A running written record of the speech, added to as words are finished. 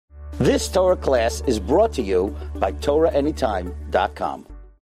This Torah class is brought to you by TorahAnytime.com.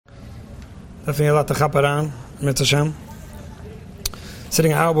 Definitely a lot to chaparan, Mitzvah Hashem.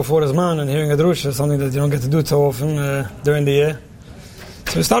 Sitting an hour before his man and hearing a drush is something that you don't get to do so often during the year.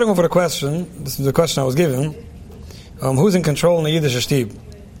 So we're starting off with a question. This is the question I was given. Who's in control in the Yiddish shtib?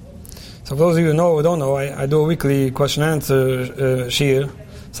 So for those of you who know or don't know, I do a weekly question and answer shir.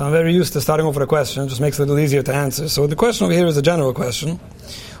 So I'm very used to starting off with a question. It just makes it a little easier to answer. So the question over here is a general question.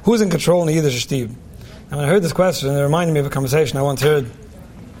 Who's in control in the Yiddish shtib? And when I heard this question, it reminded me of a conversation I once heard.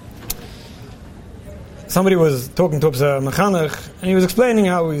 Somebody was talking to a mechanech, and he was explaining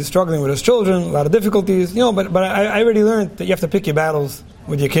how he's struggling with his children, a lot of difficulties. But I already learned that you have to pick your battles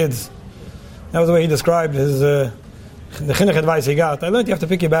with your kids. That was the way he described his the chinuch advice he got. I learned you have to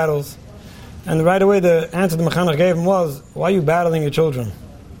pick your battles. And right away the answer the mechanech gave him was, why are you battling your children?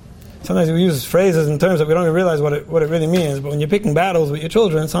 Sometimes we use phrases and terms that we don't even realize what it really means. But when you're picking battles with your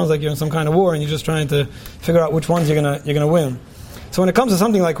children, it sounds like you're in some kind of war and you're just trying to figure out which ones you're gonna win. So when it comes to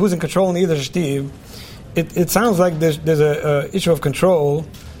something like who's in control in the Yiddish shtib, it sounds like there's a issue of control,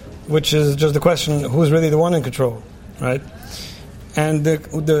 which is just the question, who's really the one in control, right? And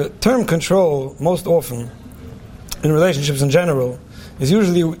the term control, most often, in relationships in general, is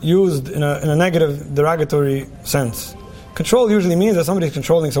usually used in a negative, derogatory sense. Control usually means that somebody's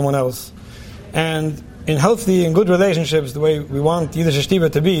controlling someone else. And in healthy and good relationships, the way we want Yiddish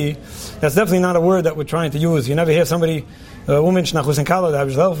shtiva to be, that's definitely not a word that we're trying to use. You never hear somebody, a woman, nach Husen Kala, da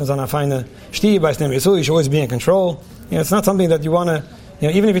helfen, so feine Stieb, bei Snem Yesu, you should always be in control. It's not something that you want to,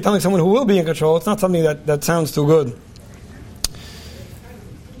 even if you're telling someone who will be in control, it's not something that sounds too good.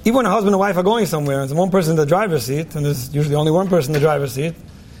 Even when a husband and wife are going somewhere, and there's one person in the driver's seat, and there's usually only one person in the driver's seat,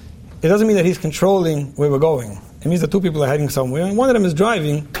 it doesn't mean that he's controlling where we're going. It means that two people are heading somewhere, and one of them is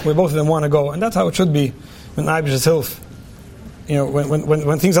driving where both of them want to go. And that's how it should be when Eibush is hilf.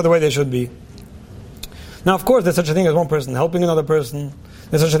 When things are the way they should be. Now, of course, there's such a thing as one person helping another person.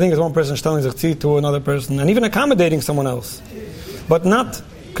 There's such a thing as one person stelling zechtzit to another person, and even accommodating someone else. But not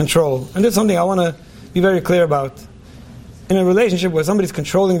control. And that's something I want to be very clear about. In a relationship where somebody's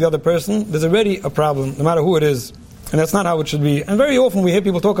controlling the other person, there's already a problem, no matter who it is. And that's not how it should be. And very often we hear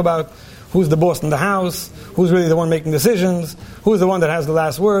people talk about who's the boss in the house, who's really the one making decisions, who's the one that has the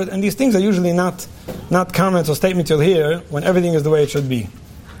last word. And these things are usually not comments or statements you'll hear when everything is the way it should be.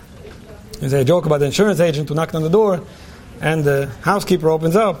 There's a joke about the insurance agent who knocked on the door, and the housekeeper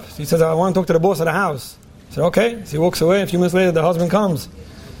opens up. He says, I want to talk to the boss of the house. He said, okay. So he walks away. A few minutes later, the husband comes.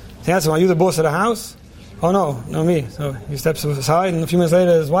 He asks him, are you the boss of the house? Oh, no, me. So he steps aside, and a few minutes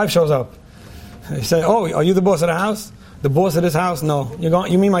later, his wife shows up. He said, oh, are you the boss of the house? The boss of this house? No.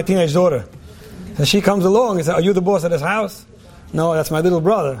 You mean my teenage daughter? And she comes along and says, are you the boss of this house? No, that's my little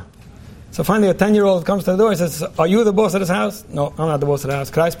brother. So finally a 10-year-old comes to the door and says, are you the boss of this house? No, I'm not the boss of the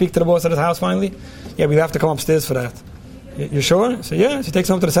house. Could I speak to the boss of this house finally? Yeah, we'd have to come upstairs for that. You sure? So yeah. She takes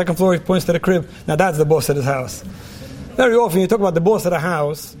him up to the second floor, he points to the crib. Now that's the boss of this house. Very often you talk about the boss of the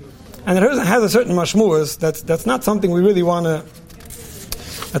house, and it has a certain mashmuas that's not something we really want to.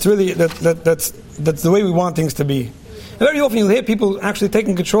 That's the way we want things to be. And very often you'll hear people actually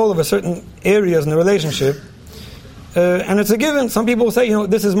taking control of a certain areas in the relationship, and it's a given. Some people will say,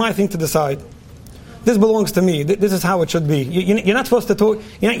 this is my thing to decide. This belongs to me. This is how it should be. You're not supposed to talk.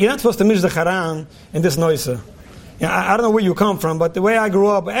 You're not supposed to mish the haram in this noisa. I don't know where you come from, but the way I grew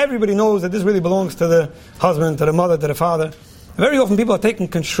up, everybody knows that this really belongs to the husband, to the mother, to the father. Very often people are taking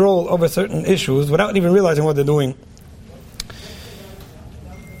control over certain issues without even realizing what they're doing.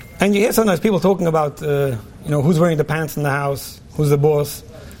 And you hear sometimes people talking about, who's wearing the pants in the house, who's the boss,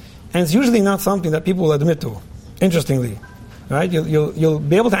 and it's usually not something that people will admit to. Interestingly, right? You'll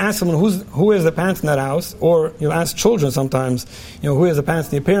be able to ask someone who wears the pants in that house, or you'll ask children sometimes, who wears the pants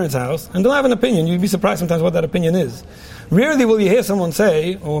in your parents' house, and they'll have an opinion. You'd be surprised sometimes what that opinion is. Rarely will you hear someone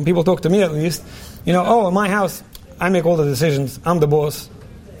say, or when people talk to me at least, in my house, I make all the decisions. I'm the boss.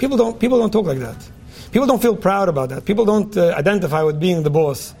 People don't talk like that. People don't feel proud about that. People don't identify with being the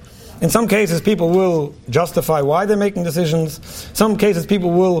boss. In some cases, people will justify why they're making decisions. Some cases,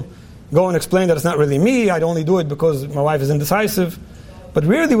 people will go and explain that it's not really me. I'd only do it because my wife is indecisive. But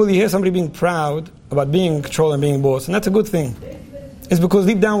rarely will you hear somebody being proud about being in control and being boss. And that's a good thing. It's because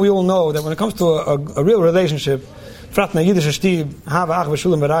deep down we all know that when it comes to a real relationship, there's no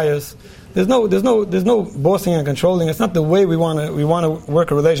bossing and controlling. It's not the way we want to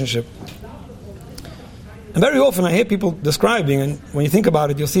work a relationship. And very often I hear people describing, and when you think about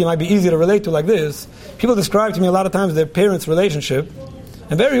it, you'll see it might be easy to relate to like this. People describe to me a lot of times their parents' relationship,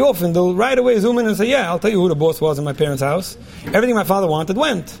 and very often they'll right away zoom in and say, yeah, I'll tell you who the boss was in my parents' house. Everything my father wanted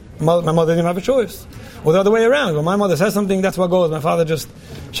went. my mother didn't have a choice. Or the other way around. When my mother says something, that's what goes. My father just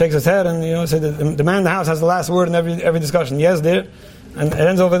shakes his head and say the man in the house has the last word in every discussion. Yes, there, and it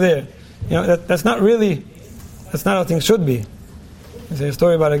ends over there. That's not how things should be. There's a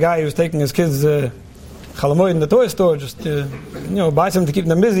story about a guy who was taking his kids chalamoid in the toy store, just buy something to keep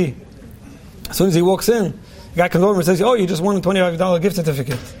them busy. As soon as he walks in, the guy comes over and says, "Oh, you just won a $25 gift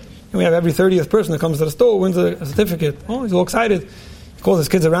certificate." And we have every 30th person that comes to the store wins a certificate. Oh, he's all excited. He calls his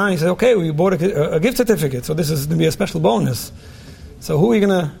kids around. He says, "Okay, we bought a gift certificate, so this is going to be a special bonus. So who are you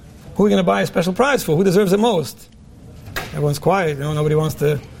gonna buy a special prize for? Who deserves it most?" Everyone's quiet. Nobody wants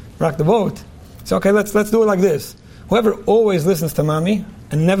to rock the boat. So okay, let's do it like this. Whoever always listens to mommy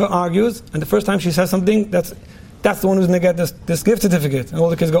and never argues, and the first time she says something, that's the one who's going to get this gift certificate. And all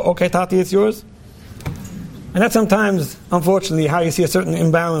the kids go, "Okay, Tati, it's yours." And that's sometimes, unfortunately, how you see a certain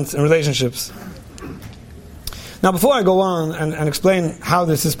imbalance in relationships. Now, before I go on and explain how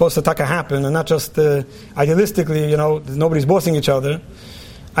this is supposed to happen, and not just idealistically, nobody's bossing each other,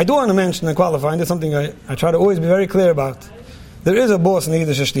 I do want to mention and qualify, and that's something I try to always be very clear about. There is a boss in the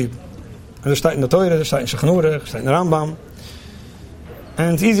Yiddish Shtib. There's steht in the Torah, there's steht in Shulchan Aruch, steht in the Rambam.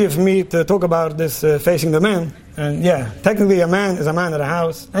 And it's easier for me to talk about this facing the man. And technically a man is a man at a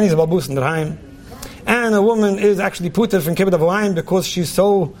house, and he's a babus in the heim. And a woman is actually puter from kibbut avoyim because she's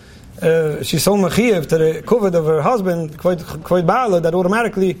so mechiyev to the kuvod of her husband, kvoid ba'ala, that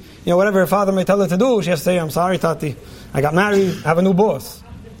automatically, whatever her father may tell her to do, she has to say, "I'm sorry, Tati, I got married, I have a new boss."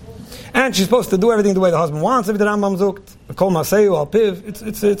 And she's supposed to do everything the way the husband wants. If the Rambam zukt, kol maseu al piv,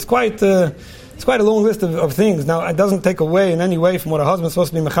 it's quite a long list of things. Now, it doesn't take away in any way from what a husband's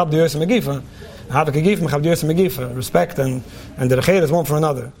supposed to be mechab d'yos megifa, havik agif mechab d'yos megifa, respect and the recher is one for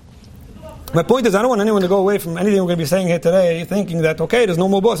another. My point is, I don't want anyone to go away from anything we're going to be saying here today thinking that, okay, there's no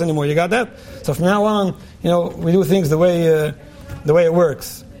more boss anymore. You got that? So from now on, we do things the way it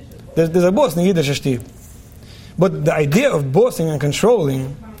works. There's a boss in the Yiddish Shtib. But the idea of bossing and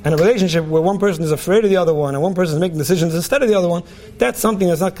controlling and a relationship where one person is afraid of the other one and one person is making decisions instead of the other one, that's something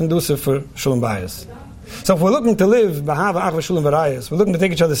that's not conducive for Shulam Bayis. So if we're looking to live Bahava Achva Shulam Barayis, we're looking to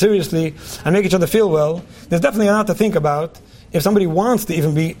take each other seriously and make each other feel well, there's definitely a lot to think about if somebody wants to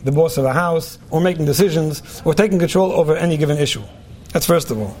even be the boss of a house or making decisions or taking control over any given issue. That's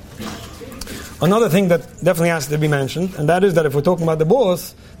first of all. Another thing that definitely has to be mentioned, and that is that if we're talking about the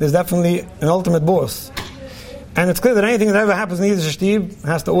boss, there's definitely an ultimate boss. And it's clear that anything that ever happens in the Yiddish Shtib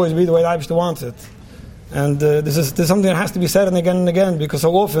has to always be the way the Eibishter wants it. And this is something that has to be said and again, because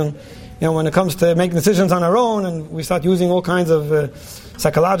so often, when it comes to making decisions on our own and we start using all kinds of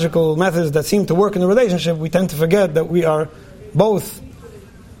psychological methods that seem to work in the relationship, we tend to forget that we are both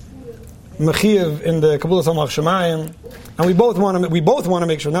mechiyev in the Kabbalah Samach Shemayim, and we both want to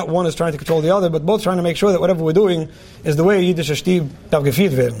make sure not one is trying to control the other, but both trying to make sure that whatever we're doing is the way Yiddish Shtib darf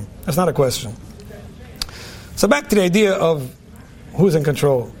gefiert werden. That's not a question. So back to the idea of who's in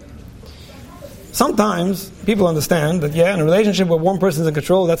control. Sometimes people understand that in a relationship where one person is in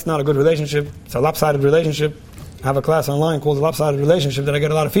control, that's not a good relationship. It's a lopsided relationship. I have a class online called the lopsided relationship that I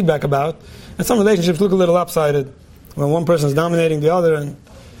get a lot of feedback about. And some relationships look a little lopsided when one person is dominating the other and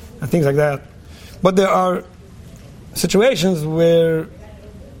things like that. But there are situations where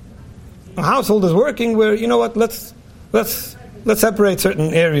a household is working where, let's separate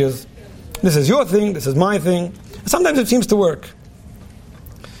certain areas. This is your thing, this is my thing. And sometimes it seems to work.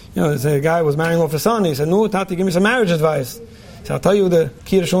 There's a guy who was marrying off his son. He said, "No, Tati, give me some marriage advice." He said, "I'll tell you the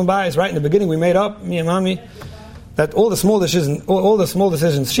key to Shulam Bayis. Right in the beginning, we made up, me and Mommy, that all the small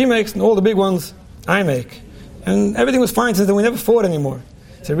decisions she makes and all the big ones I make. And everything was fine since then. We never fought anymore."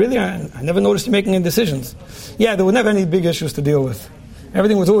 I said, "Really? I never noticed you making any decisions." Yeah, there were never any big issues to deal with.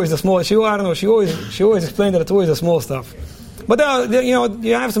 Everything was always the small issue. I don't know. She always explained that it's always the small stuff. But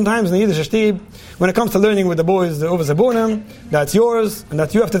you have some times in the Yiddish Shtib when it comes to learning with the boys the Over Zebunim, that's yours and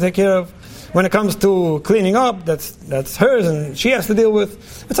that you have to take care of. When it comes to cleaning up, that's hers and she has to deal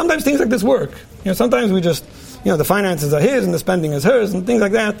with. And sometimes things like this work. Sometimes we just the finances are his and the spending is hers and things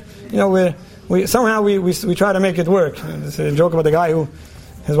like that. We somehow try to make it work. There's a joke about the guy who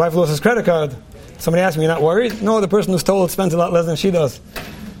his wife lost his credit card. Somebody asked me, "You're not worried?" No, the person who's told spends a lot less than she does.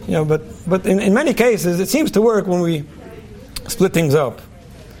 But in many cases it seems to work when we split things up.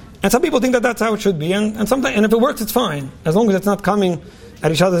 And some people think that that's how it should be, and if it works, it's fine, as long as it's not coming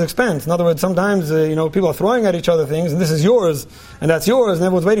at each other's expense. In other words, sometimes people are throwing at each other things, and this is yours, and that's yours, and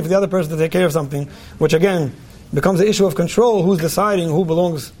everyone's waiting for the other person to take care of something, which again becomes an issue of control. Who's deciding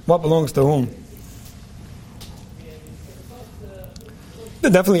what belongs to whom?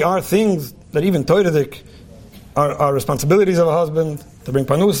 There definitely are things that even Toidedik are responsibilities of a husband to bring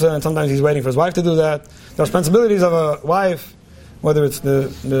panusa, and sometimes he's waiting for his wife to do that. The responsibilities of a wife whether it's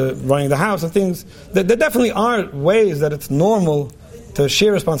the running the house and things. There definitely are ways that it's normal to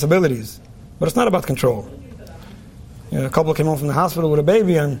share responsibilities, but it's not about control. A couple came home from the hospital with a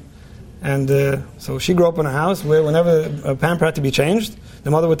baby, and so she grew up in a house where whenever a pamper had to be changed,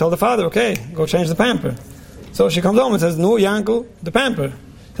 the mother would tell the father, okay, go change the pamper. So she comes home and says, no, Yankel, the pamper.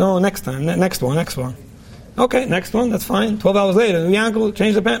 No, next time, next one. Okay, next one, that's fine. 12 hours later, Yankel,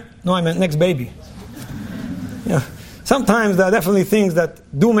 change the pamper. No, I meant next baby. Sometimes there are definitely things that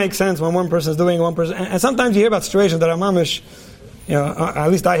do make sense when one person is doing one person, and sometimes you hear about situations that are mamish, at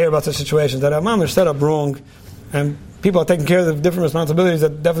least I hear about such situations, that are mamish set up wrong, and people are taking care of the different responsibilities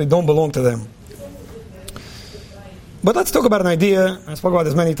that definitely don't belong to them. But let's talk about an idea, I spoke about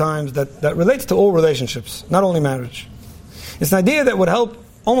this many times, that relates to all relationships, not only marriage. It's an idea that would help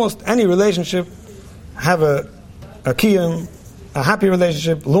almost any relationship have a kiyum, a happy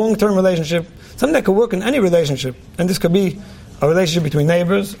relationship, long-term relationship, something that could work in any relationship. And this could be a relationship between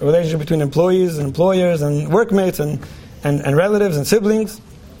neighbors, a relationship between employees and employers and workmates and relatives and siblings,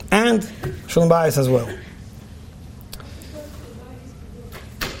 and shalom bayis as well.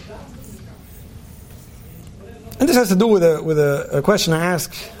 And this has to do with a question I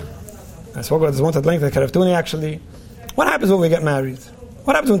ask. I spoke about this once at length at Karaftuni actually. What happens when we get married?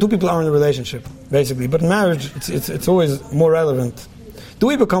 What happens when two people are in a relationship, basically? But in marriage, it's always more relevant. Do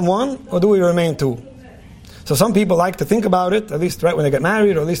we become one, or do we remain two? So some people like to think about it, at least right when they get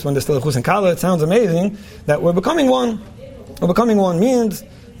married, or at least when they're still a chus and kala. It sounds amazing that we're becoming one. Well, becoming one means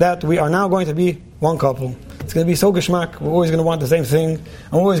that we are now going to be one couple. It's going to be so geschmack. We're always going to want the same thing,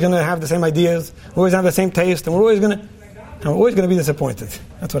 and we're always going to have the same ideas. We always have the same taste, and we're always going to be disappointed.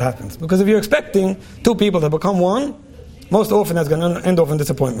 That's what happens. Because if you're expecting two people to become one, most often that's going to end off in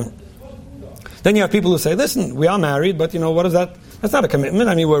disappointment. Then you have people who say, listen, we are married, but what is that? That's not a commitment.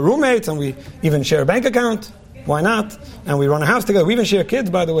 I mean, we're roommates, and we even share a bank account. Why not? And we run a house together. We even share kids,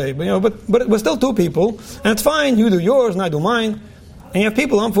 by the way. But we're still two people, and it's fine. You do yours, and I do mine. And you have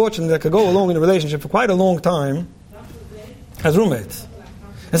people, unfortunately, that could go along in a relationship for quite a long time as roommates.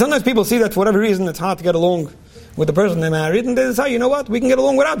 And sometimes people see that for whatever reason it's hard to get along with the person they married, and they decide, we can get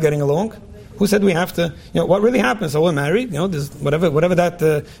along without getting along. Who said we have to? What really happens? So we're married. There's whatever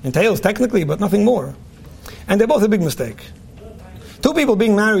that entails technically, but nothing more. And they're both a big mistake. Two people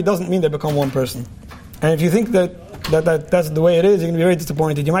being married doesn't mean they become one person. And if you think that's the way it is, you're going to be very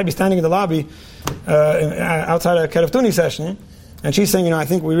disappointed. You might be standing in the lobby outside a Karaftuni session, and she's saying, I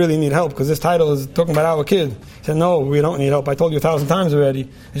think we really need help because this title is talking about our kid. She said, no, we don't need help. I told you 1,000 times already.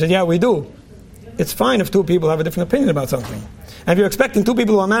 I said, yeah, we do. It's fine if two people have a different opinion about something. And if you're expecting two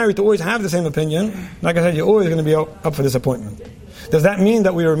people who are married to always have the same opinion, like I said, you're always going to be up for disappointment. Does that mean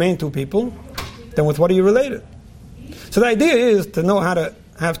that we remain two people? Then with what are you related? So the idea is to know how to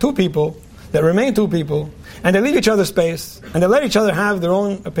have two people that remain two people, and they leave each other space, and they let each other have their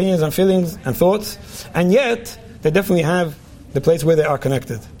own opinions and feelings and thoughts, and yet they definitely have the place where they are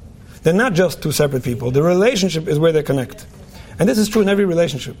connected. They're not just two separate people. The relationship is where they connect. And this is true in every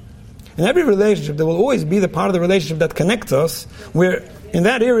relationship. In every relationship, there will always be the part of the relationship that connects us, where in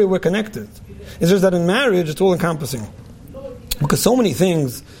that area we're connected. It's just that in marriage, it's all encompassing. Because so many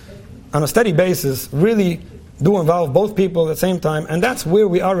things, on a steady basis, really do involve both people at the same time, and that's where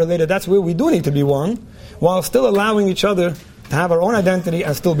we are related, that's where we do need to be one, while still allowing each other to have our own identity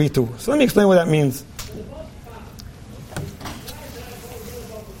and still be two. So let me explain what that means.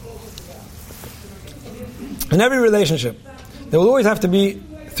 In every relationship, there will always have to be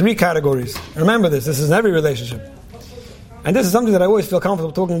three categories. Remember this is in every relationship. And this is something that I always feel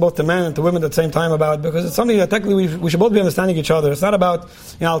comfortable talking both to men and to women at the same time about, because it's something that technically we should both be understanding each other. It's not about,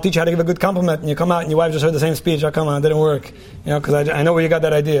 I'll teach you how to give a good compliment, and you come out and your wife just heard the same speech. Oh, come on, it didn't work. Because I know where you got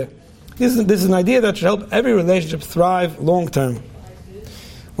that idea. This is an idea that should help every relationship thrive long term.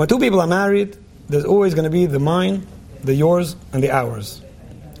 When two people are married, there's always going to be the mine, the yours, and the ours.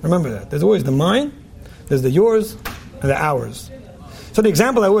 Remember that. There's always the mine, there's the yours, and the ours. So the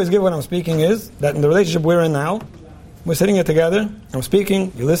example I always give when I'm speaking is that in the relationship we're in now, we're sitting here together, I'm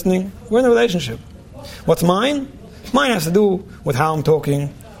speaking, you're listening, we're in a relationship. What's mine? Mine has to do with how I'm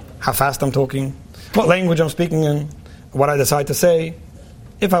talking, how fast I'm talking, what language I'm speaking in, what I decide to say,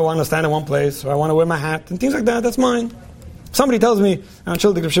 if I want to stand in one place, or I want to wear my hat, and things like that, that's mine. Somebody tells me,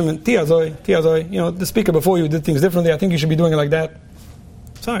 the speaker before you did things differently, I think you should be doing it like that.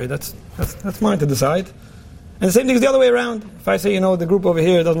 Sorry, that's mine to decide. And the same thing is the other way around. If I say, the group over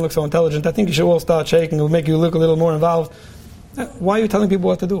here doesn't look so intelligent, I think you should all start shaking, it will make you look a little more involved. Why are you telling people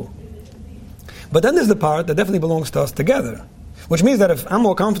what to do? But then there's the part that definitely belongs to us together. Which means that if I'm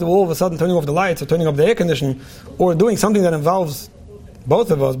more comfortable all of a sudden turning off the lights or turning off the air conditioning or doing something that involves both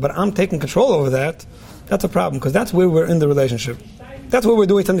of us, but I'm taking control over that, that's a problem, because that's where we're in the relationship. That's where we're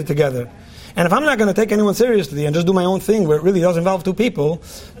doing something together. And if I'm not going to take anyone seriously and just do my own thing where it really does involve two people,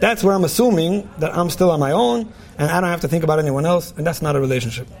 that's where I'm assuming that I'm still on my own and I don't have to think about anyone else, and that's not a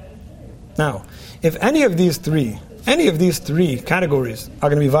relationship. Now, if any of these three categories are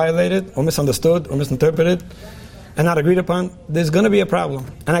going to be violated or misunderstood or misinterpreted and not agreed upon, there's going to be a problem.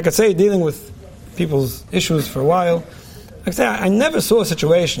 And I could say, dealing with people's issues for a while, I could say I never saw a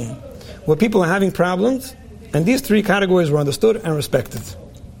situation where people are having problems and these three categories were understood and respected.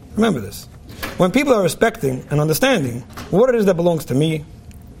 Remember this. When people are respecting and understanding what it is that belongs to me,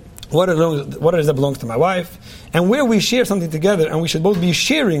 what it is that belongs to my wife, and where we share something together, and we should both be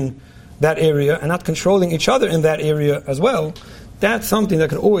sharing that area and not controlling each other in that area as well, that's something that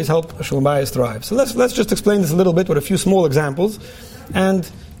can always help a Shalom Bayis thrive. So let's just explain this a little bit with a few small examples, and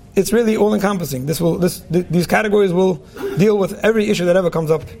it's really all-encompassing. These categories will deal with every issue that ever comes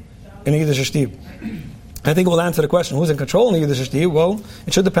up in a Yiddish shtib. I think we'll answer the question, who's in control in the Yiddish shtib? Well,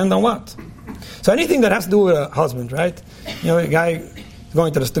 it should depend on what. So anything that has to do with a husband, right? A guy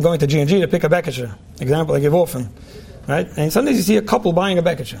going to G&G to pick a beketcher, example I give often, right? And sometimes you see a couple buying a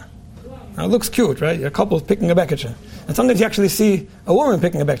beketcher. Now it looks cute, right? A couple picking a beketcher. And sometimes you actually see a woman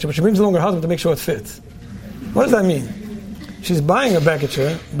picking a beketcher, but she brings along her husband to make sure it fits. What does that mean? She's buying a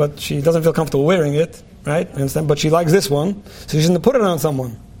beketcher, but she doesn't feel comfortable wearing it, right? Understand? But she likes this one, so she's going to put it on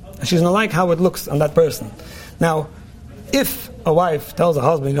someone. And she's going to like how it looks on that person. Now, if a wife tells a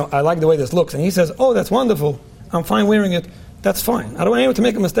husband, I like the way this looks, and he says, oh, that's wonderful, I'm fine wearing it, that's fine. I don't want anyone to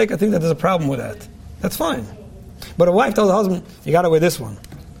make a mistake. I think that there's a problem with that. That's fine. But a wife tells a husband, you got to wear this one.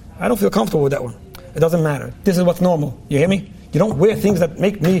 I don't feel comfortable with that one. It doesn't matter. This is what's normal. You hear me? You don't wear things that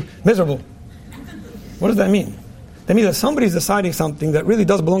make me miserable. What does that mean? That means that somebody's deciding something that really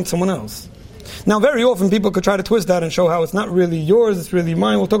does belong to someone else. Now, very often people could try to twist that and show how it's not really yours, it's really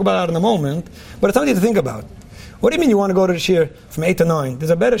mine. We'll talk about that in a moment. But it's something to think about. What do you mean you want to go to the shir from 8 to 9? There's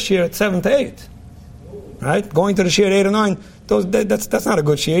a better shir at 7 to 8. Right? Going to the shir at 8 or 9, that's not a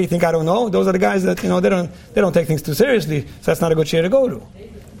good shir. You think I don't know? Those are the guys that, they don't take things too seriously, so that's not a good shir to go to.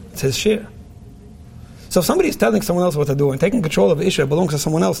 It's his shir. So if somebody is telling someone else what to do and taking control of the issue that belongs to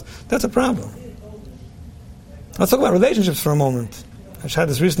someone else, that's a problem. Let's talk about relationships for a moment. I had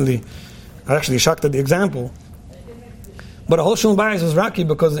this recently. I actually shocked at the example. But a whole Shalom Bayis was rocky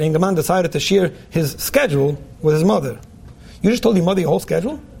because Ingeman decided to share his schedule with his mother. You just told your mother your whole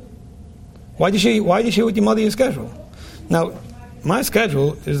schedule? Why did you share with your mother your schedule? Now, my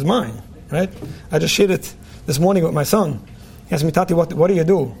schedule is mine, right? I just shared it this morning with my son. He asked me, Tati, what do you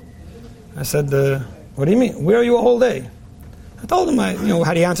do? I said, what do you mean? Where are you a whole day? I told him,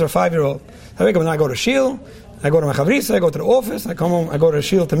 how do you answer a 5-year-old? I wake up and I go to Shil, I go to my Chavrisa, I go to the office, I come home, I go to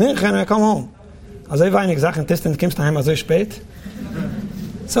Shil to Mincha, and I come home. Also weinig Sachen testen, kommst du heim so spät.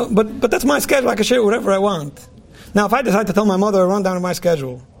 So, but that's my schedule. I can share whatever I want. Now, if I decide to tell my mother a rundown of my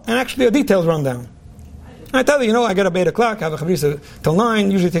schedule, and actually a detailed rundown, I tell her, I get up 8 o'clock, I have a Chavrisa till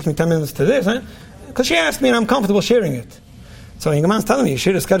 9, usually takes me 10 minutes to this, because she asked me and I'm comfortable sharing it. So Ingeman's telling me he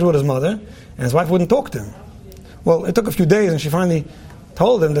shared his schedule with his mother, and his wife wouldn't talk to him. Well, it took a few days, and she finally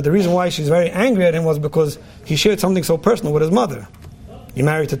told him that the reason why she's very angry at him was because he shared something so personal with his mother. He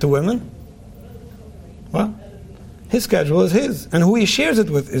married to 2 women. Well, his schedule is his, and who he shares it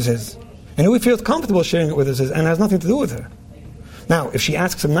with is his, and who he feels comfortable sharing it with is his, and has nothing to do with her. Now, if she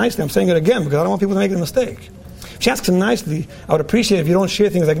asks him nicely, I'm saying it again because I don't want people to make a mistake. If she asks him nicely, I would appreciate if you don't share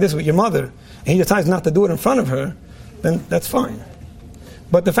things like this with your mother, and he decides not to do it in front of her, then that's fine.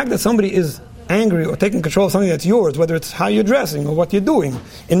 But the fact that somebody is angry or taking control of something that's yours, whether it's how you're dressing or what you're doing,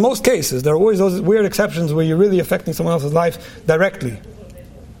 in most cases, there are always those weird exceptions where you're really affecting someone else's life directly.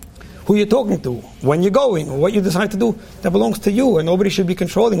 Who you're talking to, when you're going, or what you decide to do, that belongs to you, and nobody should be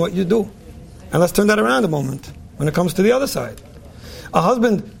controlling what you do. And let's turn that around a moment when it comes to the other side. A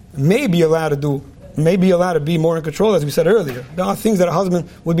husband may be allowed to be more in control, as we said earlier. There are things that a husband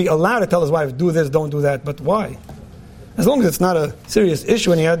would be allowed to tell his wife, do this, don't do that, but why? As long as it's not a serious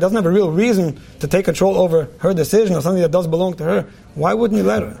issue and he doesn't have a real reason to take control over her decision or something that does belong to her, why wouldn't you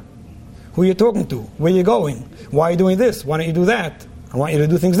let her? Who you're talking to, where you're going, why are you doing this, why don't you do that? I want you to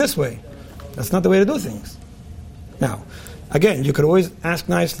do things this way. That's not the way to do things. Now, again, you could always ask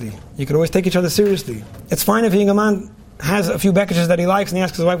nicely. You could always take each other seriously. It's fine if Ingeman has a few packages that he likes and he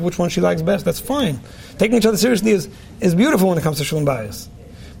asks his wife which one she likes best. That's fine. Taking each other seriously is beautiful when it comes to Shalom Bayis.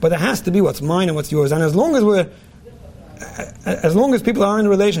 But there has to be what's mine and what's yours. And as long as people are in a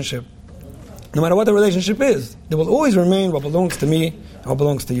relationship, no matter what the relationship is, there will always remain what belongs to me and what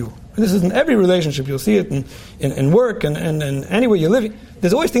belongs to you. And this is in every relationship. You'll see it in work and anywhere you're living.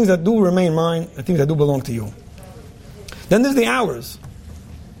 There's always things that do remain mine and things that do belong to you. Then there's the hours.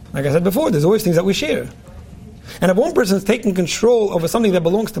 Like I said before, there's always things that we share. And if one person is taking control over something that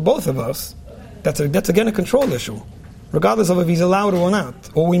belongs to both of us, that's again a control issue, regardless of if he's allowed or not,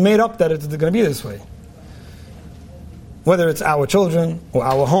 or we made up that it's going to be this way. Whether it's our children, or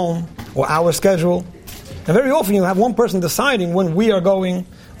our home, or our schedule. And very often you'll have one person deciding when we are going,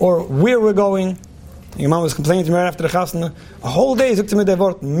 or where we're going. Your mom was complaining to me right after the chasna. A whole day, zegt ze me dat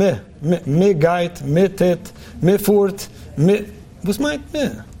woord, me geit, me tit, me voert, me. Was meint me?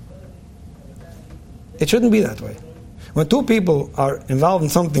 It shouldn't be that way. When two people are involved in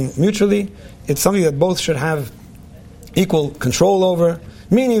something mutually, it's something that both should have equal control over,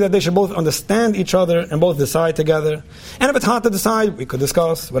 meaning that they should both understand each other and both decide together. And if it's hard to decide, we could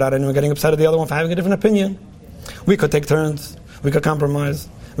discuss without anyone getting upset at the other one for having a different opinion. We could take turns. We could compromise.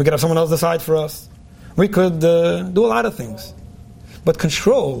 We could have someone else decide for us. We could do a lot of things. But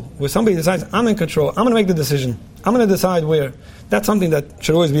control, where somebody decides, I'm in control, I'm going to make the decision, I'm going to decide where, that's something that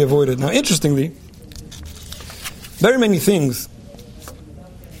should always be avoided. Now, interestingly, very many things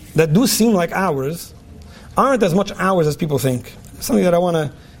that do seem like ours aren't as much ours as people think. It's something that I want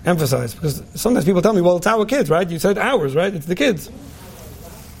to emphasize, because sometimes people tell me, well, it's our kids, right? You said ours, right? It's the kids.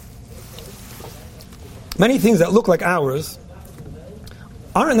 Many things that look like ours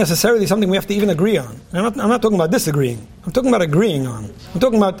aren't necessarily something we have to even agree on. I'm not talking about disagreeing. I'm talking about agreeing on. I'm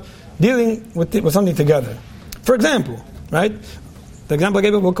talking about dealing with something together. For example, right? The example I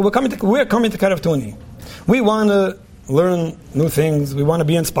gave, we're coming to Karev Tuni. We want to learn new things. We want to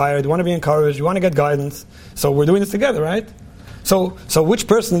be inspired. We want to be encouraged. We want to get guidance. So we're doing this together, right? So which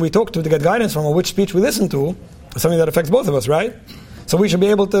person we talk to get guidance from, or which speech we listen to, is something that affects both of us, right? So we should be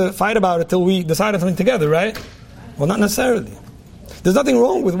able to fight about it till we decide on something together, right? Well, not necessarily. There's nothing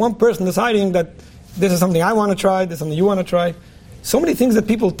wrong with one person deciding that this is something I want to try, this is something you want to try. So many things that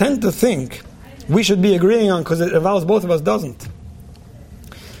people tend to think we should be agreeing on because it involves both of us doesn't.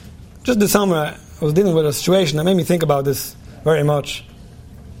 Just this summer, I was dealing with a situation that made me think about this very much.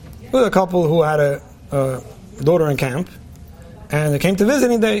 With a couple who had a daughter in camp, and they came to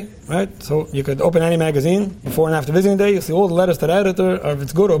visiting day, right? So you could open any magazine before and after visiting day, you see all the letters to the editor, or if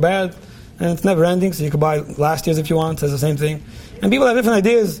it's good or bad, and it's never ending, so you could buy last year's if you want, it says the same thing. And people have different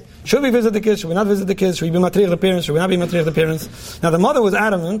ideas. Should we visit the kids? Should we not visit the kids? Should we be matriach the parents? Should we not be matriach the parents? Now the mother was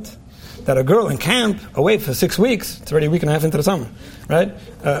adamant that a girl in camp, away for 6 weeks, it's already a week and a half into the summer, right?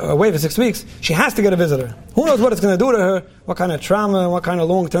 Away for 6 weeks, she has to get a visitor. Who knows what it's going to do to her, what kind of trauma, what kind of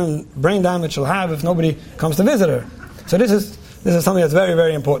long-term brain damage she'll have if nobody comes to visit her. So this is something that's very,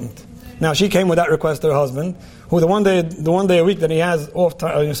 very important. Now she came with that request to her husband, who the one day a week that he has off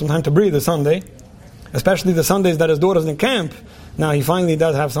some time to breathe is Sunday, especially the Sundays that his daughter's in camp. Now he finally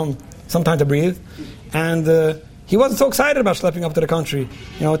does have some time to breathe, and he wasn't so excited about schlepping up to the country.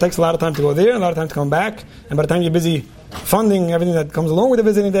 You know, it takes a lot of time to go there, a lot of time to come back, and by the time you're busy funding everything that comes along with the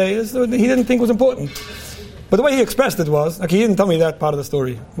visiting day, he didn't think it was important. But the way he expressed it was, he didn't tell me that part of the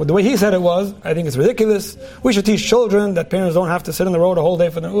story. But the way he said it was, I think it's ridiculous. We should teach children that parents don't have to sit on the road a whole day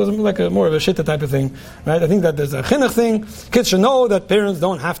for them. It was like more of a shitta type of thing, right? I think that there's a chinuch thing. Kids should know that parents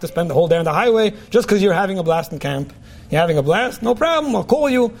don't have to spend the whole day on the highway just because you're having a blast in camp. You're having a blast? No problem. I'll call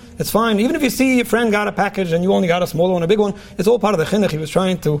you. It's fine. Even if you see your friend got a package and you only got a smaller one, a big one, it's all part of the chinuch he was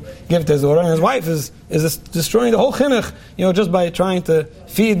trying to give to his daughter. And his wife is destroying the whole chinuch, just by trying to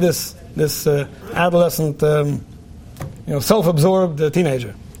feed this adolescent, self-absorbed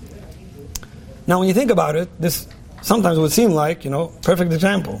teenager. Now, when you think about it, this sometimes would seem like, perfect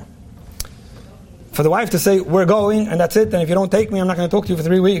example. For the wife to say, we're going, and that's it, and if you don't take me, I'm not going to talk to you for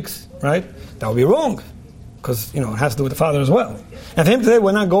 3 weeks, right? That would be wrong. Because, it has to do with the father as well. And for him to say,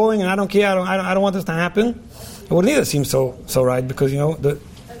 we're not going, and I don't care, I don't want this to happen, it wouldn't either seem so right, because,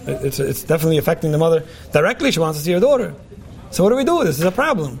 it's definitely affecting the mother directly. She wants to see her daughter. So what do we do? This is a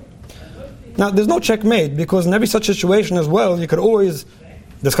problem. Now, there's no checkmate, because in every such situation as well, you could always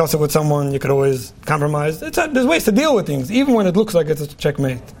discuss it with someone, you could always compromise. There's ways to deal with things, even when it looks like it's a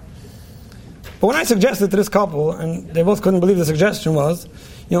checkmate. But when I suggested to this couple, and they both couldn't believe the suggestion was,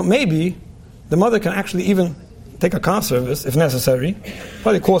 maybe the mother can actually even take a car service, if necessary,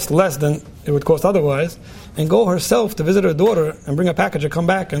 probably cost less than it would cost otherwise, and go herself to visit her daughter and bring a package and come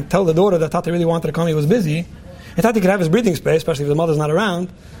back and tell the daughter that Tati really wanted to come, he was busy, and Tati could have his breathing space, especially if the mother's not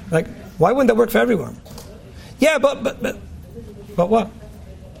around. Like, why wouldn't that work for everyone? Yeah, but what?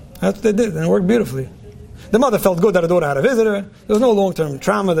 That's what they did, and it worked beautifully. The mother felt good that her daughter had a visitor. There was no long-term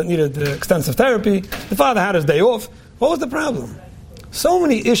trauma that needed extensive therapy. The father had his day off. What was the problem? So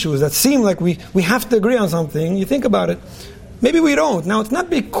many issues that seem like we have to agree on something. You think about it. Maybe we don't. Now, it's not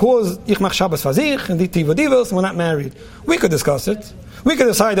because ich mach Shabbos fazich and divos, we're not married. We could discuss it. We could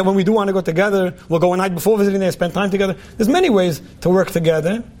decide that when we do want to go together, we'll go a night before visiting day, spend time together. There's many ways to work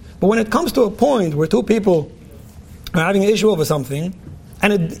together. But when it comes to a point where two people are having an issue over something,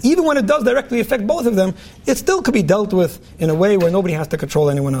 and even when it does directly affect both of them, it still could be dealt with in a way where nobody has to control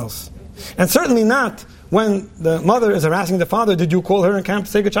anyone else. And certainly not when the mother is harassing the father, did you call her in camp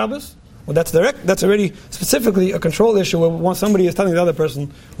to say good Shabbos? Well, that's direct. That's already specifically a control issue where somebody is telling the other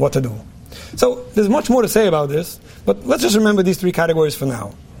person what to do. So there's much more to say about this, but let's just remember these three categories for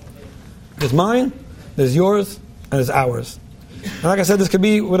now. There's mine, there's yours, and there's ours. And like I said, this could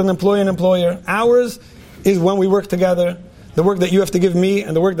be with an employee and employer. Ours is when we work together, the work that you have to give me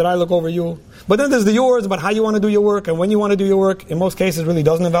and the work that I look over you. But then there's the yours about how you want to do your work and when you want to do your work. In most cases, really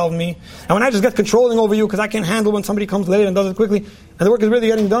doesn't involve me. And when I just get controlling over you because I can't handle when somebody comes late and does it quickly, and the work is really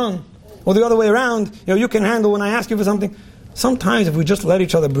getting done. Or the other way around, you can handle when I ask you for something. Sometimes if we just let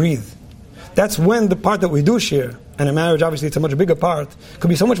each other breathe, that's when the part that we do share, and in marriage obviously it's a much bigger part, could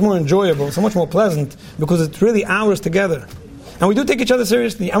be so much more enjoyable, so much more pleasant, because it's really ours together. And we do take each other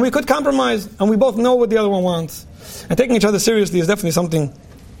seriously, and we could compromise, and we both know what the other one wants. And taking each other seriously is definitely something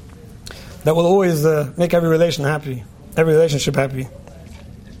that will always make every relationship happy.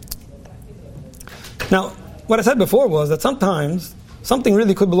 Now, what I said before was that sometimes something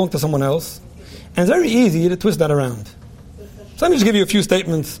really could belong to someone else, and it's very easy to twist that around. So let me just give you a few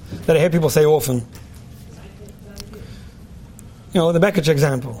statements that I hear people say often. The Beketche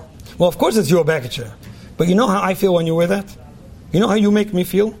example. Well, of course it's your Beketche, but you know how I feel when you wear that? You know how you make me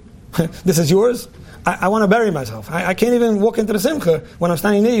feel? This is yours? I want to bury myself. I can't even walk into the simcha when I'm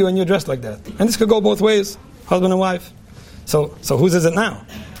standing near you and you're dressed like that. And this could go both ways, husband and wife. So whose is it now?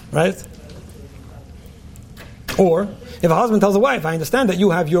 Right? Or, if a husband tells a wife, I understand that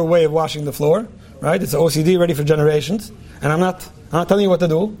you have your way of washing the floor, right? It's an OCD ready for generations, and I'm not telling you what to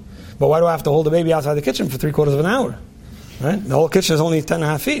do, but why do I have to hold the baby outside the kitchen for 3/4 of an hour? Right? The whole kitchen is only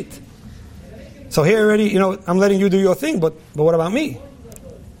 10.5 feet. So here already, I'm letting you do your thing, but what about me?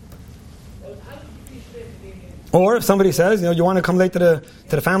 Or if somebody says, you want to come late to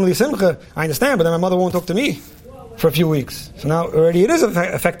the family simcha, I understand, but then my mother won't talk to me for a few weeks. So now already it is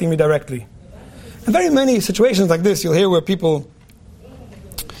affecting me directly. And very many situations like this, you'll hear where people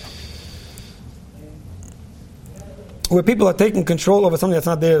are taking control over something that's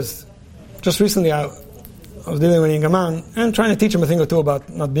not theirs. Just recently I was dealing with a young man and trying to teach him a thing or two about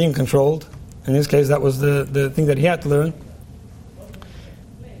not being controlled. In his case, that was the thing that he had to learn.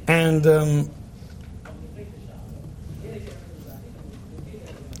 And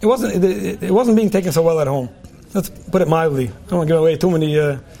it wasn't being taken so well at home. Let's put it mildly. I don't want to give away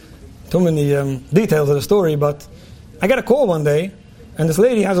too many details of the story, but I got a call one day, and this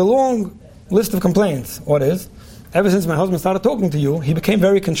lady has a long list of complaints. What is? Ever since my husband started talking to you, he became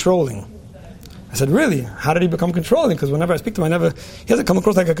very controlling. I said, really? How did he become controlling? Because whenever I speak to him, he hasn't come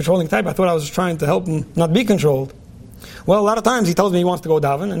across like a controlling type. I thought I was just trying to help him not be controlled. Well, a lot of times he tells me he wants to go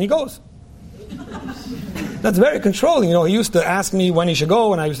daven, and he goes. That's very controlling. He used to ask me when he should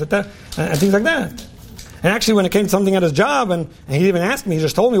go, and I used to tell, and things like that. And actually, when it came to something at his job, and he didn't even ask me, he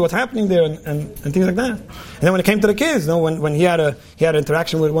just told me what's happening there, and things like that. And then when it came to the kids, when he had an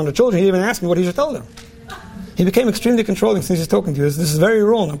interaction with one of the children, he didn't even ask me what he should tell them. He became extremely controlling since he's talking to you. This is very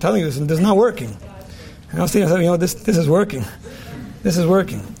wrong. I'm telling you this, and this is not working. And I was thinking, this is working. This is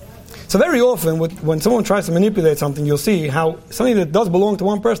working. So very often, when someone tries to manipulate something, you'll see how something that does belong to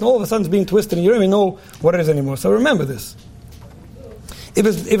one person all of a sudden is being twisted, and you don't even know what it is anymore. So remember this. If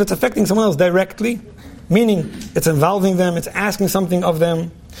it's affecting someone else directly, meaning it's involving them, it's asking something of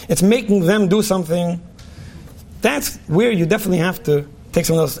them, it's making them do something, that's where you definitely have to take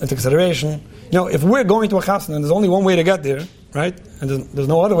someone else into consideration. If we're going to a chasna and there's only one way to get there, right, and there's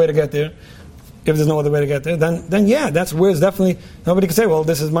no other way to get there, if there's no other way to get there, then yeah, that's where it's definitely, nobody can say, well,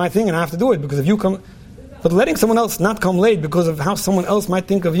 this is my thing and I have to do it, because if you come, but letting someone else not come late because of how someone else might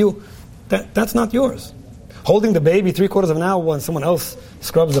think of you, that's not yours. Holding the baby 3/4 of an hour when someone else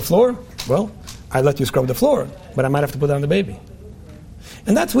scrubs the floor, well, I let you scrub the floor, but I might have to put down the baby.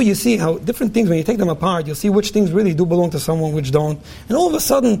 And that's where you see how different things, when you take them apart, you'll see which things really do belong to someone, which don't. And all of a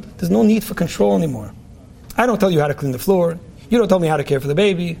sudden, there's no need for control anymore. I don't tell you how to clean the floor. You don't tell me how to care for the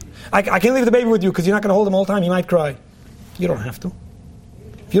baby. I can't leave the baby with you because you're not going to hold him all the time. He might cry. You don't have to.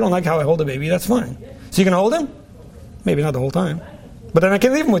 If you don't like how I hold the baby, that's fine. So you can hold him? Maybe not the whole time. But then I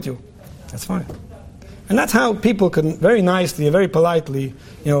can leave him with you. That's fine. And that's how people can very nicely, very politely,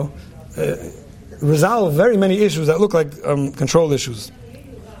 resolve very many issues that look like control issues.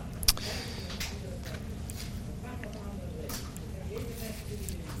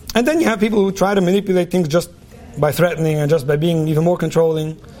 And then you have people who try to manipulate things just by threatening and just by being even more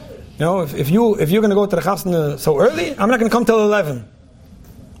controlling. If you're going to go to the chasna so early, I'm not going to come till 11.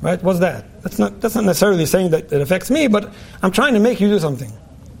 Right? What's that? That's not necessarily saying that it affects me, but I'm trying to make you do something.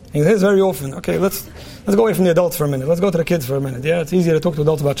 And he says very often, okay, let's go away from the adults for a minute. Let's go to the kids for a minute. Yeah, it's easier to talk to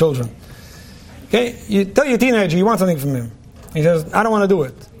adults about children. Okay, you tell your teenager you want something from him. He says, I don't want to do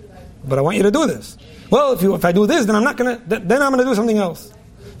it, but I want you to do this. Well, if I do this, then I'm going to do something else.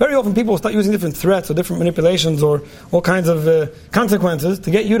 Very often people start using different threats or different manipulations or all kinds of consequences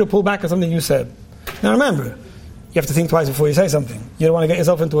to get you to pull back on something you said. Now remember, you have to think twice before you say something. You don't want to get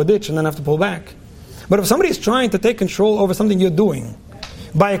yourself into a ditch and then have to pull back. But if somebody's trying to take control over something you're doing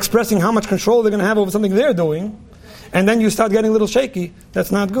by expressing how much control they're going to have over something they're doing, and then you start getting a little shaky,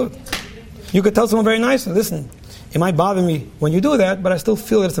 that's not good. You could tell someone very nicely, listen, it might bother me when you do that, but I still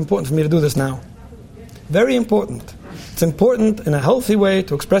feel that it's important for me to do this now. Very important. It's important in a healthy way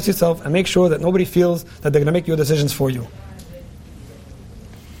to express yourself and make sure that nobody feels that they're going to make your decisions for you.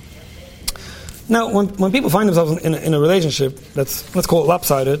 Now, when people find themselves in a relationship that's, let's call it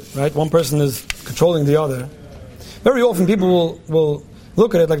lopsided, right? One person is controlling the other. Very often people will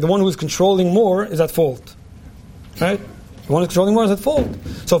look at it like the one who's controlling more is at fault, right? The one who's controlling more is at fault.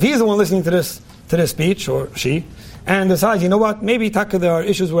 So if he's the one listening to this speech, or she, and decides, you know what, maybe there are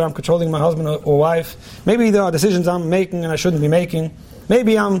issues where I'm controlling my husband or wife. Maybe there are decisions I'm making and I shouldn't be making.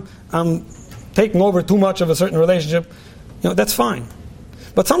 Maybe I'm taking over too much of a certain relationship. That's fine.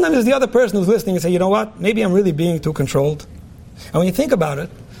 But sometimes it's the other person who's listening and say, you know what, maybe I'm really being too controlled. And when you think about it,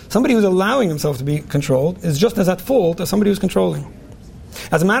 somebody who's allowing himself to be controlled is just as at fault as somebody who's controlling.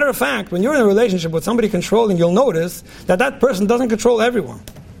 As a matter of fact, when you're in a relationship with somebody controlling, you'll notice that person doesn't control everyone.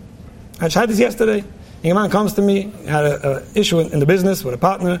 I tried this yesterday. A man comes to me, had an issue in the business with a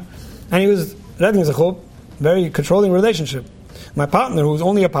partner, and he was reading a very controlling relationship. My partner, who's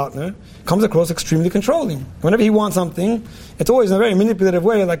only a partner, comes across extremely controlling. Whenever he wants something, it's always in a very manipulative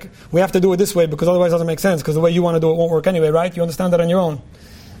way, like, we have to do it this way because otherwise it doesn't make sense, because the way you want to do it won't work anyway, right? You understand that on your own.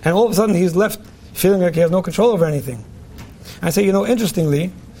 And all of a sudden he's left feeling like he has no control over anything. I say, interestingly,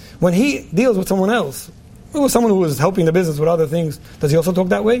 when he deals with someone else, with someone who was helping the business with other things, does he also talk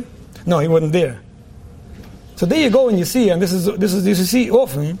that way? No, he wouldn't dare. So there you go, and you see, and this is you see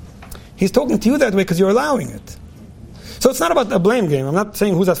often, he's talking to you that way because you're allowing it. So it's not about a blame game. I'm not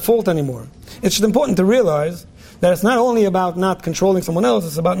saying who's at fault anymore. It's just important to realize that it's not only about not controlling someone else,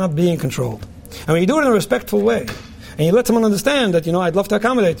 it's about not being controlled. And when you do it in a respectful way, and you let someone understand that, I'd love to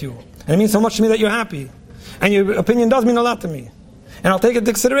accommodate you, and it means so much to me that you're happy, and your opinion does mean a lot to me, and I'll take it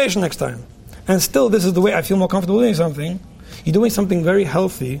into consideration next time, and still this is the way I feel more comfortable doing something, you're doing something very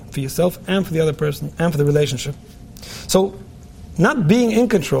healthy for yourself and for the other person and for the relationship. So, not being in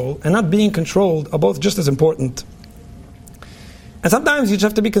control and not being controlled are both just as important. And sometimes you just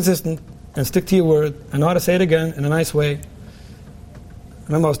have to be consistent and stick to your word and know how to say it again in a nice way. I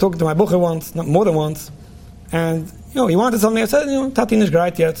remember I was talking to my bucher once, not more than once, and he wanted something. I said, Tati nicht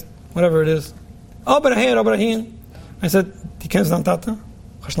great yet, whatever it is. Aber hin. I said, die kennst du dann, Tata?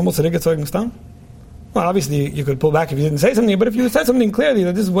 Hast du noch mal zurückgezogen staan? Well, obviously you could pull back if you didn't say something, but if you said something clearly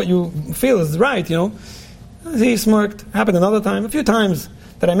that this is what you feel is right, he smirked. Happened another time, a few times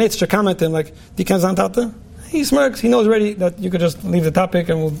that I made such a comment to him, like, die kennst du dann, Tata? He smirks. He knows already that you could just leave the topic,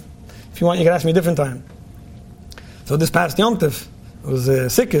 and if you want, you could ask me a different time. So this past Yom Tov, it was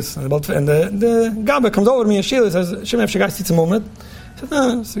Sikkis, and the Gabba comes over to me and Sheila says, Shem, efshe geist jetzt Moment? I said,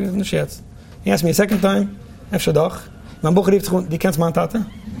 no, nicht jetzt. He asked me a second time, efshe doch. Mein Bucher rief sich, die kennst du, Tata?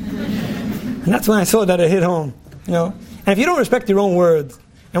 And that's when I saw that it hit home. And if you don't respect your own words,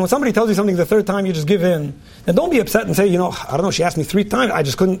 and when somebody tells you something the third time, you just give in, then don't be upset and say, I don't know, she asked me 3 times, I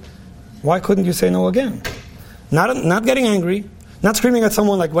just couldn't. Why couldn't you say no again? Not getting angry, not screaming at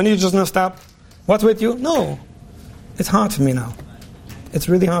someone like, when are you just going to stop? What's with you? No. It's hard for me now. It's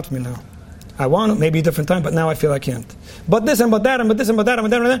really hard for me now. I want it, maybe a different time, but now I feel I can't. But this and but that, and but this and but that, and but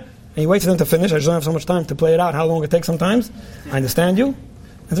that, and that. And you wait for them to finish. I just don't have so much time to play it out, how long it takes sometimes. I understand you.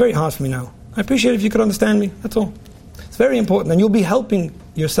 It's very hard for me now. I appreciate it if you could understand me. That's all. It's very important. And you'll be helping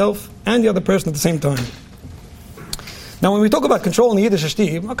yourself and the other person at the same time. Now, when we talk about control in the Yiddish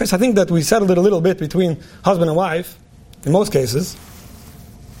Shtib, okay, so I think that we settled it a little bit between husband and wife, in most cases.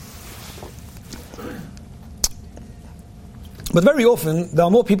 But very often, there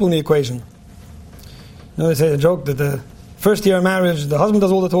are more people in the equation. They say a joke that the first year of marriage, the husband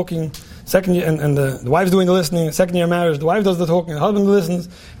does all the talking, second year, and the wife's doing the listening. Second year of marriage, the wife does the talking, the husband listens.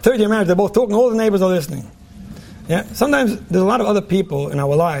 Third year of marriage, they're both talking, all the neighbors are listening. Yeah. Sometimes there's a lot of other people in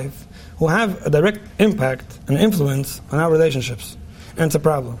our life who have a direct impact and influence on our relationships, and it's a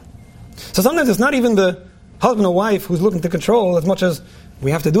problem. So sometimes it's not even the husband or wife who's looking to control as much as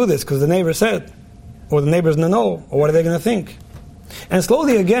we have to do this because the neighbor said, or the neighbor's in the know, or what are they going to think? And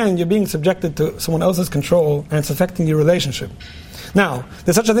slowly again, you're being subjected to someone else's control, and it's affecting your relationship. Now,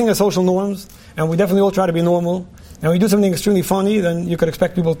 there's such a thing as social norms, and we definitely all try to be normal, And when you do something extremely funny, then you could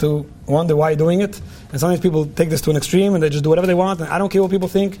expect people to wonder why you're doing it. And sometimes people take this to an extreme and they just do whatever they want. And I don't care what people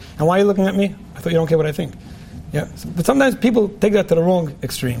think. And why are you looking at me? I thought you don't care what I think. Yeah. But sometimes people take that to the wrong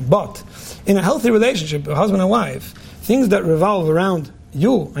extreme. But in a healthy relationship, a husband and wife, things that revolve around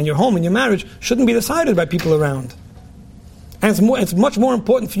you and your home and your marriage shouldn't be decided by people around. And it's much more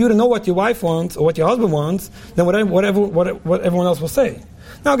important for you to know what your wife wants or what your husband wants than what everyone else will say.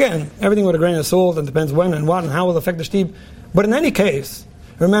 Now again, everything with a grain of salt, and depends when and what and how it will affect the shtib. But in any case,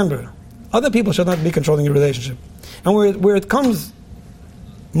 remember, other people should not be controlling your relationship. And where it comes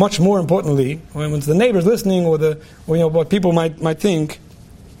much more importantly, when it's the neighbors listening or what people might think,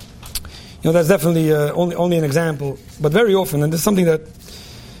 that's definitely only an example. But very often, and this is something that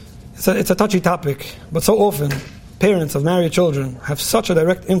it's a touchy topic, but so often parents of married children have such a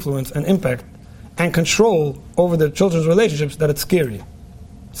direct influence and impact and control over their children's relationships that it's scary.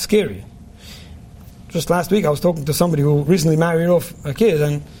 Scary. Just last week I was talking to somebody who recently married off a kid,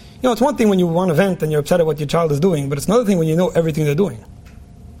 and it's one thing when you want to vent and you're upset at what your child is doing, but it's another thing when you know everything they're doing.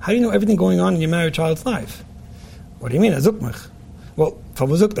 How do you know everything going on in your married child's life? What do you mean? Zoek mich. Well, van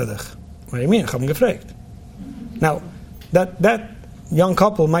wo zoekt dich? What do you mean? Ik heb hem gevraagd. Now, that young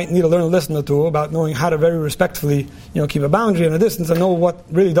couple might need to learn a lesson or two about knowing how to very respectfully, keep a boundary and a distance and know what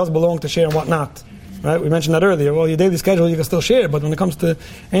really does belong to share and what not. Right? We mentioned that earlier. Well, your daily schedule you can still share, but when it comes to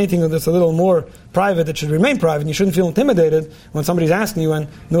anything that's a little more private, it should remain private. You shouldn't feel intimidated when somebody's asking you, and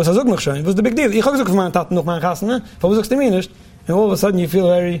what's the big deal? And all of a sudden you feel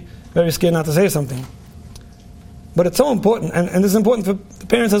very, very scared not to say something. But it's so important, and it's important for the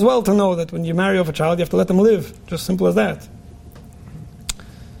parents as well to know that when you marry off a child, you have to let them live. Just simple as that.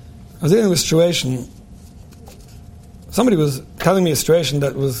 I was dealing with a situation. Somebody was telling me a situation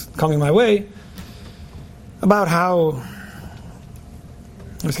that was coming my way about how,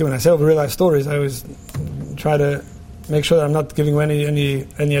 when I say over real life stories, I always try to make sure that I'm not giving any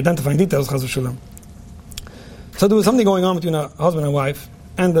identifying details, chas v'shulam. So there was something going on between a husband and wife,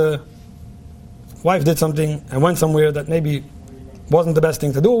 and the wife did something and went somewhere that maybe wasn't the best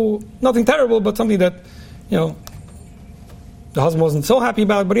thing to do. Nothing terrible, but something that, the husband wasn't so happy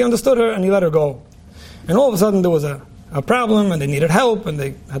about, but he understood her and he let her go. And all of a sudden there was a problem, and they needed help, and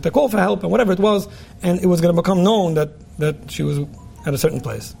they had to call for help, and whatever it was, and it was going to become known that she was at a certain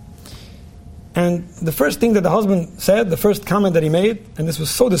place. And the first thing that the husband said, the first comment that he made, and this was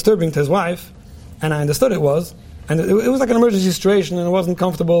so disturbing to his wife, and I understood it was, and it was like an emergency situation, and it wasn't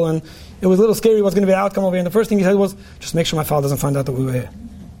comfortable, and it was a little scary what's going to be the outcome over here, and the first thing he said was, just make sure my father doesn't find out that we were here.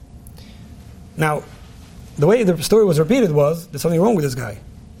 Now, the way the story was repeated was, there's something wrong with this guy.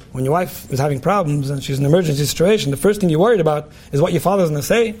 When your wife is having problems and she's in an emergency situation, the first thing you're worried about is what your father's going to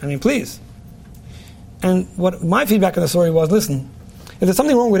say. I mean, please. And what my feedback on the story was, listen, if there's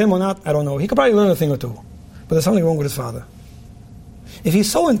something wrong with him or not, I don't know. He could probably learn a thing or two. But there's something wrong with his father. If he's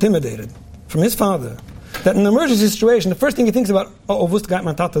so intimidated from his father that in an emergency situation, the first thing he thinks about, wusste gaat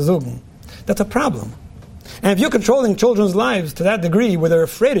mein Tata zogen, that's a problem. And if you're controlling children's lives to that degree where they're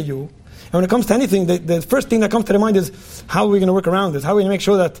afraid of you, and when it comes to anything, the first thing that comes to their mind is, how are we going to work around this? How are we going to make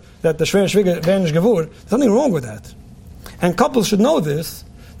sure that the Shver Shviga Vanish Gevur, there's something wrong with that. And couples should know this,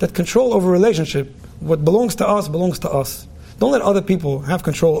 that control over a relationship, what belongs to us, belongs to us. Don't let other people have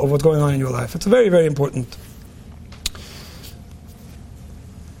control of what's going on in your life. It's very, very important.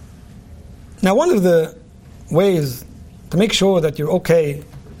 Now, one of the ways to make sure that you're okay,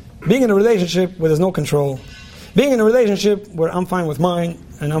 being in a relationship where there's no control, being in a relationship where I'm fine with mine,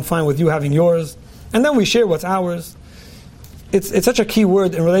 and I'm fine with you having yours, and then we share what's ours. It's such a key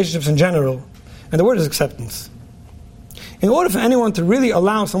word in relationships in general, and the word is acceptance. In order for anyone to really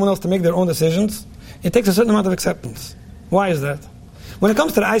allow someone else to make their own decisions, it takes a certain amount of acceptance. Why is that? When it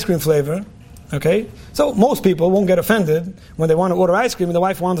comes to the ice cream flavor, okay, so most people won't get offended when they want to order ice cream and the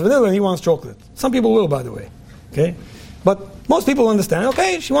wife wants vanilla and he wants chocolate. Some people will, by the way, okay? But most people understand,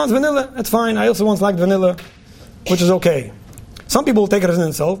 okay, she wants vanilla, that's fine, I also once liked vanilla, which is okay. Some people will take it as an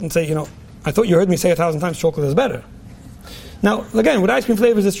insult and say, I thought you heard me say 1,000 times chocolate is better. Now, again, with ice cream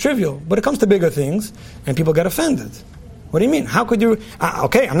flavors, it's trivial, but it comes to bigger things, and people get offended. What do you mean? How could you...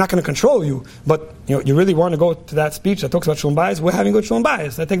 okay, I'm not going to control you, but you really want to go to that speech that talks about shalom bayis? We're having good shalom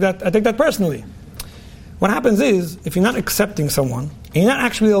bayis. I take that personally. What happens is, if you're not accepting someone, and you're not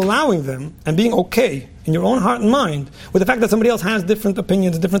actually allowing them, and being okay in your own heart and mind, with the fact that somebody else has different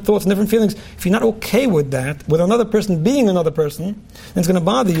opinions, different thoughts, and different feelings, if you're not okay with that, with another person being another person, then it's going to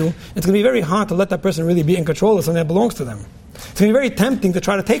bother you. It's going to be very hard to let that person really be in control of something that belongs to them. It's going to be very tempting to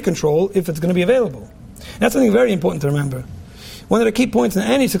try to take control if it's going to be available. That's something very important to remember. One of the key points in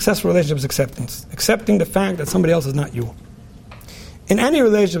any successful relationship is acceptance. Accepting the fact that somebody else is not you. In any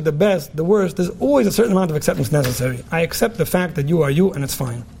relationship, the best, the worst, there's always a certain amount of acceptance necessary. I accept the fact that you are you, and it's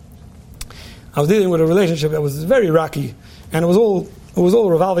fine. I was dealing with a relationship that was very rocky, and it was all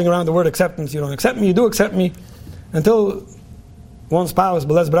revolving around the word acceptance. You don't accept me, you do accept me, until one spouse,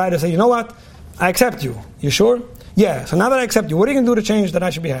 Beles Bride, say, you know what? I accept you. You sure? Yeah. So now that I accept you, what are you going to do to change that I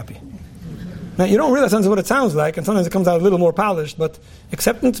should be happy? Now, you don't realize sometimes what it sounds like, and sometimes it comes out a little more polished, but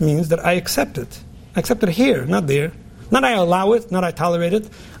acceptance means that I accept it. I accept it here, not there. Not I allow it, not I tolerate it.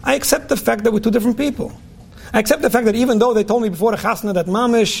 I accept the fact that we're two different people. I accept the fact that even though they told me before the chasna that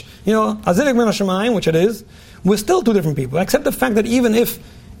mamish, azilik min hashemayim, which it is, we're still two different people. I accept the fact that even if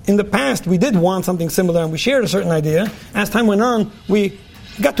in the past we did want something similar and we shared a certain idea, as time went on, we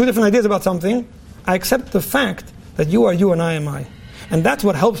got two different ideas about something, I accept the fact that you are you and I am I. And that's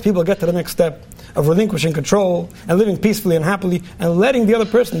what helps people get to the next step of relinquishing control and living peacefully and happily and letting the other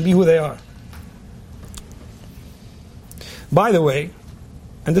person be who they are. By the way,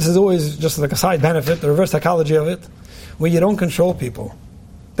 and this is always just like a side benefit, the reverse psychology of it, when you don't control people,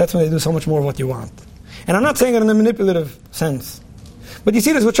 that's when they do so much more of what you want. And I'm not saying it in a manipulative sense, but you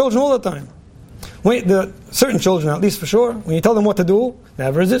see this with children all the time. The certain children, at least for sure, when you tell them what to do, they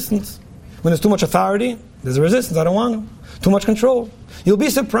have resistance. When there's too much authority, there's a resistance. I don't want them. Too much control. You'll be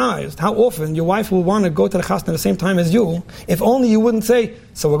surprised how often your wife will want to go to the chasna at the same time as you, if only you wouldn't say,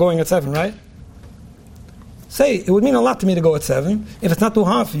 so we're going at 7, right? Say, it would mean a lot to me to go at 7. If it's not too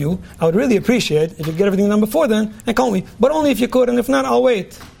hard for you, I would really appreciate if you get everything done before then, and call me. But only if you could, and if not, I'll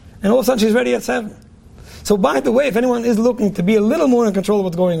wait. And all of a sudden she's ready at 7. So by the way, if anyone is looking to be a little more in control of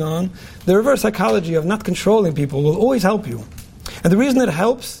what's going on, the reverse psychology of not controlling people will always help you. And the reason it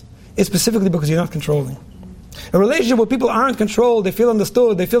helps is specifically because you're not controlling. A relationship where people aren't controlled, they feel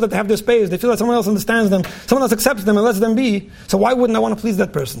understood, they feel that they have their space, they feel that someone else understands them, someone else accepts them and lets them be, so why wouldn't I want to please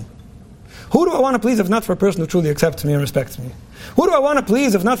that person? Who do I want to please if not for a person who truly accepts me and respects me? Who do I want to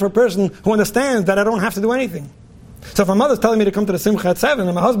please if not for a person who understands that I don't have to do anything? So if my mother's telling me to come to the simcha at 7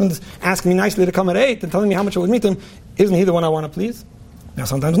 and my husband's asking me nicely to come at 8 and telling me how much it would meet him, isn't he the one I want to please? Now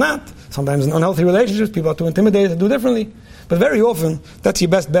sometimes not. Sometimes in unhealthy relationships people are too intimidated to do differently. But very often that's your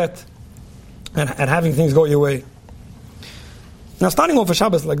best bet at having things go your way. Now starting off a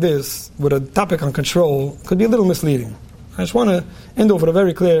Shabbos like this with a topic on control could be a little misleading. I just want to end off with a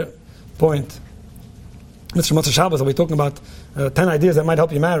very clear point. Mr. Motzei Shabbos will be talking about 10 ideas that might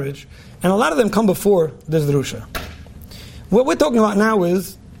help your marriage, and a lot of them come before this drusha. What we're talking about now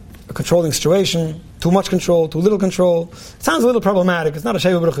is a controlling situation, too much control, too little control. It sounds a little problematic. It's not a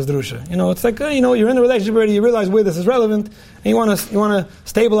Sheva Bruchas drusha. It's like you're in a relationship already. You realize where this is relevant, and you want to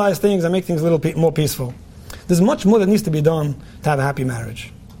stabilize things and make things a little more peaceful. There's much more that needs to be done to have a happy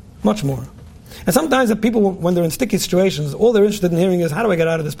marriage. Much more. And sometimes the people, when they're in sticky situations, all they're interested in hearing is, how do I get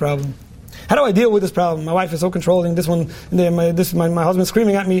out of this problem? How do I deal with this problem? My wife is so controlling. My husband's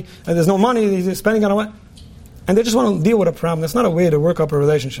screaming at me. There's no money. He's spending on what? And they just want to deal with a problem. That's not a way to work up a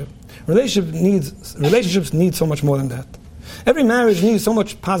relationship. Relationships need so much more than that. Every marriage needs so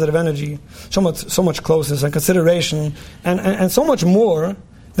much positive energy, so much closeness and consideration, and so much more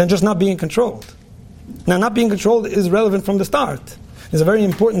than just not being controlled. Now, not being controlled is relevant from the start. It's a very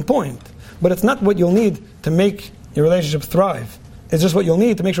important point. But it's not what you'll need to make your relationship thrive. It's just what you'll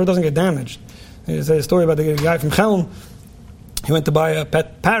need to make sure it doesn't get damaged. There's a story about the guy from Chelm. He went to buy a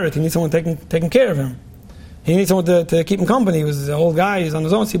pet parrot. He needs someone taking care of him. He needs someone to keep him company. He was an old guy. He's on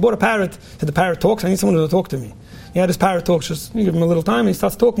his own. So he bought a parrot. He said, the parrot talks. I need someone to talk to me. He had his parrot talk. Just you give him a little time and he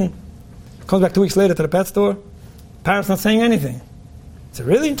starts talking. Comes back 2 weeks later to the pet store. Parrot's not saying anything. He said,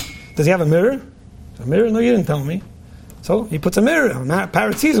 really? Does he have a mirror? A mirror? No, you didn't tell me. So he puts a mirror on.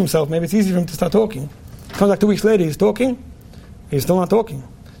 Parrot sees himself. Maybe it's easy for him to start talking. Comes back 2 weeks later. He's talking. He's still not talking.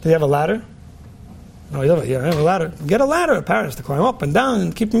 Does he have a ladder? No, he doesn't. Yeah, I have a ladder. Get a ladder, a parrot, to climb up and down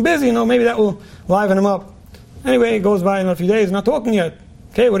and keep him busy. Maybe that will liven him up. Anyway, it goes by in a few days, not talking yet.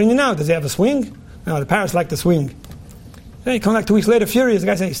 Okay, what do you now? Does he have a swing? No, the parrots like to swing. Hey, he comes back 2 weeks later, furious. The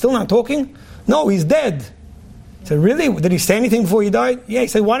guy says, he's still not talking? No, he's dead. He said, really? Did he say anything before he died? Yeah, he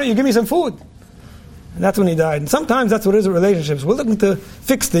said, why don't you give me some food? And that's when he died. And sometimes that's what it is with relationships. We're looking to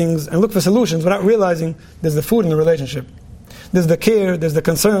fix things and look for solutions without realizing there's the food in the relationship. There's the care, there's the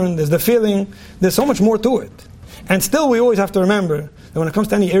concern, there's the feeling. There's so much more to it. And still we always have to remember that when it comes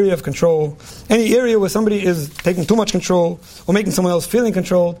to any area of control, any area where somebody is taking too much control or making someone else feeling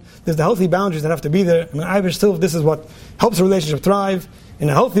controlled, there's the healthy boundaries that have to be there. I mean, I wish still this is what helps a relationship thrive in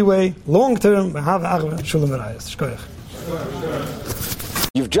a healthy way, long term.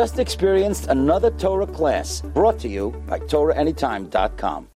 You've just experienced another Torah class brought to you by TorahAnytime.com.